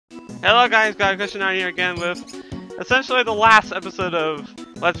Hello guys, Got here again with essentially the last episode of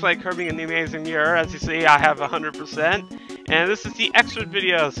Let's Play Kirby and the Amazing Year. As you see, I have 100%, and this is the extra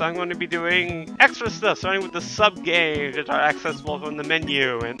video, so I'm going to be doing extra stuff, starting with the sub-games, which are accessible from the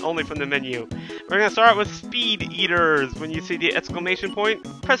menu, and only from the menu. We're going to start with Speed Eaters. When you see the exclamation point,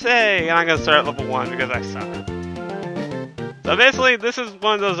 press A, and I'm going to start at level 1 because I suck. So basically, this is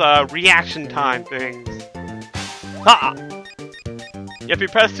one of those reaction time things. Ha! If you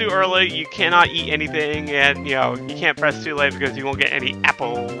press too early, you cannot eat anything, and, you know, you can't press too late because you won't get any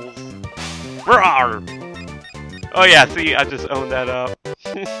apples. Roar! Oh yeah, see, I just owned that up.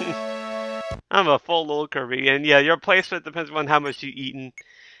 I'm a full little Kirby, and yeah, your placement depends on how much you've eaten.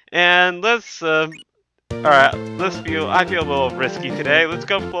 And let's, alright, I feel a little risky today. Let's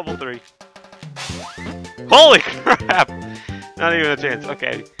go with level 3. Holy crap! Not even a chance,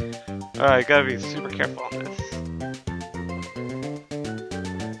 okay. Alright, gotta be super careful on this.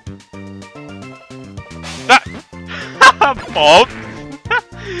 Bombs!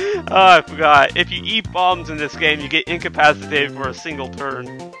 Oh, I forgot. If you eat bombs in this game, you get incapacitated for a single turn.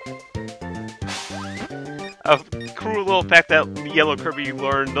 A cruel little fact that Yellow Kirby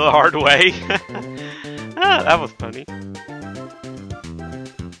learned the hard way. Ah, that was funny.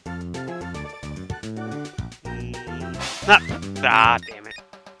 Ah, damn it.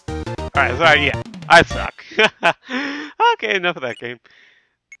 Alright, sorry, yeah. I suck. Okay, enough of that game.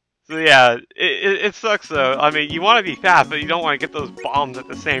 So yeah, it sucks though. I mean, you want to be fast, but you don't want to get those bombs at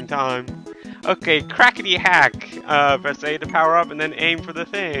the same time. Okay, Crackity Hack. Press A to power up and then aim for the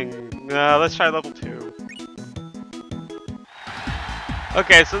thing. Let's try level 2.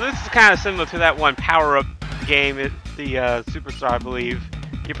 Okay, so this is kind of similar to that one power-up game, the Superstar, I believe.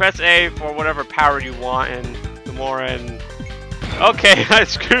 You press A for whatever power you want, and the more and... Okay, I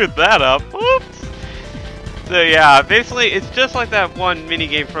screwed that up. Whoops! So yeah, basically it's just like that one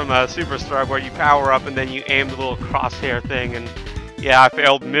minigame from Superstar where you power up and then you aim the little crosshair thing, and yeah, I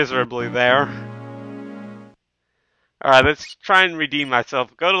failed miserably there. Alright, let's try and redeem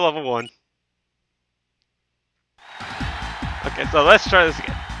myself. Go to level 1. Okay, so let's try this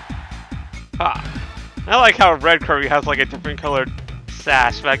again. Ah. I like how Red Kirby has like a different colored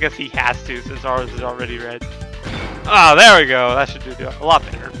sash, but I guess he has to since ours is already red. Ah, there we go. That should do a lot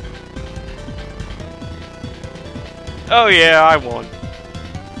better. Oh yeah, I won.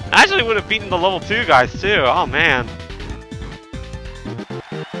 I actually would have beaten the level 2 guys too. Oh man.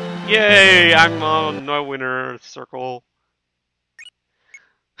 Yay, I'm on no winner circle.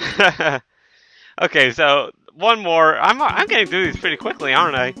 Okay, so one more. I'm getting through these pretty quickly,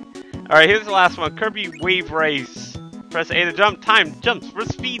 aren't I? Alright, here's the last one. Kirby Wave Race. Press A to jump. Time jumps for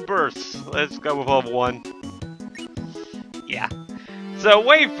speed bursts. Let's go with level 1. Yeah. So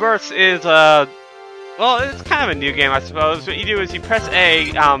Wave Burst is well, it's kind of a new game, I suppose. What you do is you press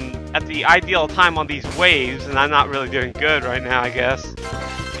A at the ideal time on these waves, and I'm not really doing good right now, I guess.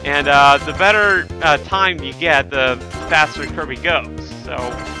 And the better time you get, the faster Kirby goes. So,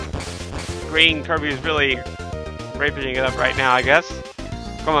 green Kirby is really raping it up right now, I guess.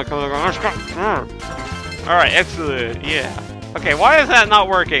 Come on, come on, come on. Alright, excellent, yeah. Okay, why is that not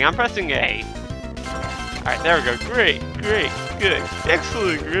working? I'm pressing A. Alright, there we go. Great, great, good,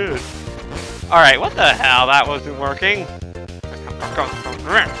 excellent, good. Alright, what the hell? That wasn't working.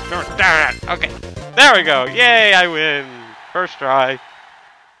 Okay, there we go. Yay, I win. First try.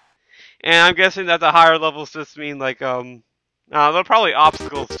 And I'm guessing that the higher levels just mean like, they're probably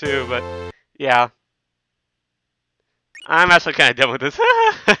obstacles too, but yeah. I'm actually kind of done with this.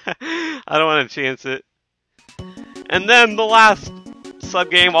 I don't want to chance it. And then the last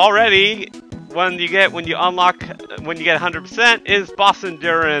sub-game already, when you get 100% is boss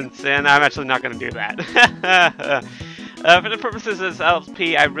endurance, and I'm actually not going to do that. For the purposes of this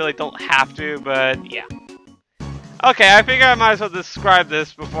LP, I really don't have to, but yeah. Okay, I figure I might as well describe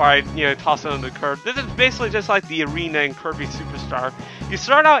this before I, toss it on the curb. This is basically just like the arena in Kirby Superstar. You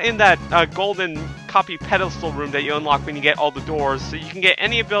start out in that golden copy pedestal room that you unlock when you get all the doors, so you can get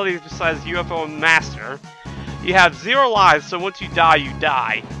any abilities besides UFO and Master. You have 0 lives, so once you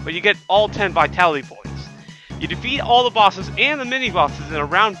die, but you get all 10 vitality points. You defeat all the bosses and the mini-bosses in a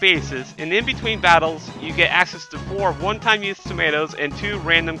round basis, and in between battles, you get access to 4 one-time use tomatoes and 2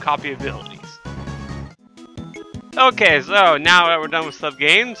 random copy abilities. Okay, so now that we're done with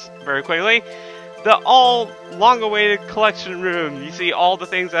sub-games, very quickly, the long-awaited collection room. You see all the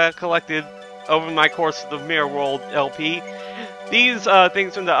things that I've collected over my course of the Mirror World LP. These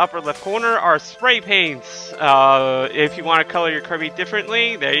things in the upper left corner are spray paints. If you want to color your Kirby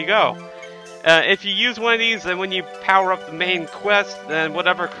differently, there you go. If you use one of these, then when you power up the main quest, then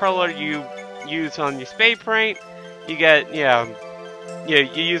whatever color you use on your spray paint, you get, you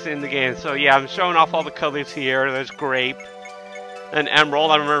use it in the game. So yeah, I'm showing off all the colors here. There's grape, and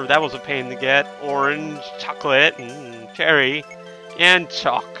emerald. I remember that was a pain to get. Orange, chocolate, and cherry, and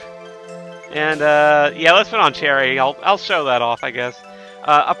chalk. And yeah, let's put on cherry. I'll show that off, I guess.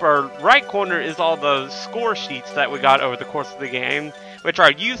 Upper right corner is all the score sheets that we got over the course of the game, which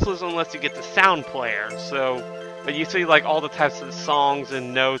are useless unless you get the sound player. So, but you see like all the types of songs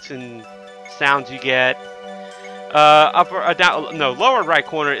and notes and sounds you get. Lower right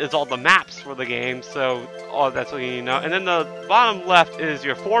corner is all the maps for the game. So, that's what you need to know. And then the bottom left is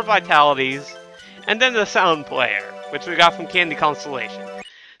your 4 vitalities, and then the sound player, which we got from Candy Constellation.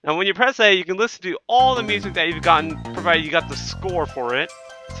 Now, when you press A, you can listen to all the music that you've gotten, provided you got the score for it.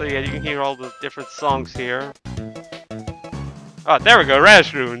 So yeah, you can hear all the different songs here. Oh, there we go,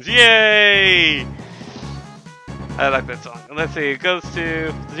 Radish Ruins, yay! I like that song. And let's see, it goes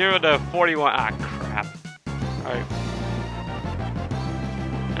to 0 to 41. Ah, crap. Alright.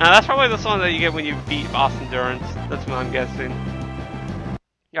 Now, that's probably the song that you get when you beat Boss Endurance. That's what I'm guessing.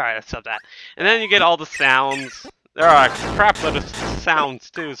 Alright, let's stop that. And then you get all the sounds. There are a crap load of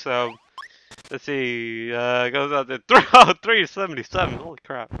sounds too, so let's see, it goes up to 377, holy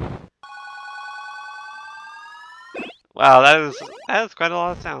crap. Wow, that is quite a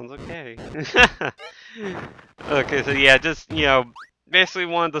lot of sounds, okay. Okay, so yeah, just, you know, basically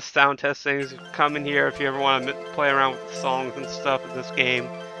one of the sound test things, come in here if you ever want to play around with the songs and stuff in this game.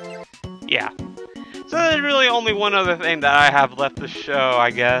 Yeah. So there's really only one other thing that I have left to show,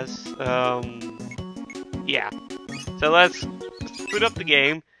 I guess. Yeah. So let's boot up the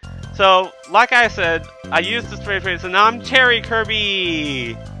game. So, like I said, I used the spray frame, so now I'm Cherry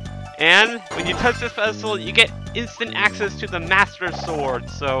Kirby! And when you touch this pedestal, you get instant access to the Master Sword.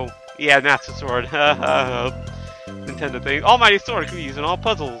 So, yeah, Master Sword. Nintendo thing. Almighty Sword can be used in all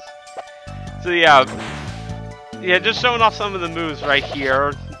puzzles. So yeah, just showing off some of the moves right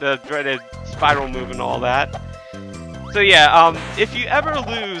here. The dreaded spiral move and all that. So yeah, if you ever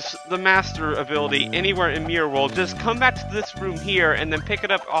lose the Master ability anywhere in Mirror World, just come back to this room here and then pick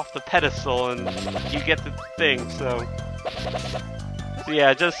it up off the pedestal and you get the thing, so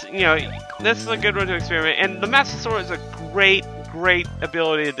yeah, just, you know, this is a good one to experiment. And the Master Sword is a great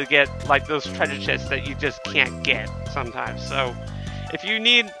ability to get, like, those treasure chests that you just can't get sometimes. So if you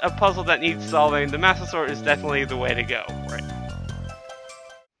need a puzzle that needs solving, the Master Sword is definitely the way to go for it.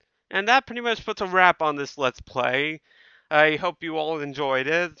 And that pretty much puts a wrap on this Let's Play. I hope you all enjoyed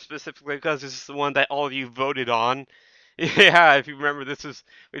it, specifically because this is the one that all of you voted on. Yeah, if you remember,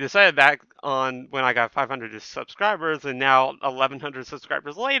 we decided back on when I got 500 subscribers, and now 1,100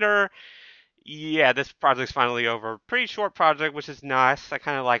 subscribers later, yeah, this project's finally over. Pretty short project, which is nice. I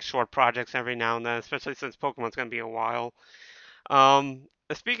kind of like short projects every now and then, especially since Pokemon's going to be a while.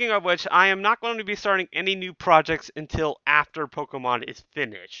 Speaking of which, I am not going to be starting any new projects until after Pokemon is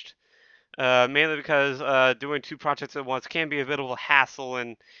finished. Mainly because doing 2 projects at once can be a bit of a hassle,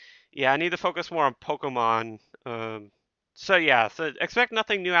 and yeah, I need to focus more on Pokemon. So yeah, so expect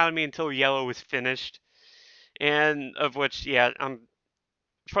nothing new out of me until Yellow is finished, and of which, yeah,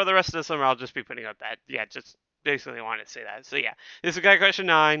 for the rest of the summer I'll just be putting up that. Yeah, just basically wanted to say that. So yeah, this is Guy Question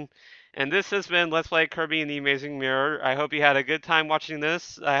 9, and this has been Let's Play Kirby and the Amazing Mirror. I hope you had a good time watching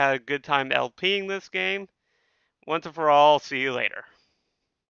this. I had a good time LPing this game. Once and for all, see you later.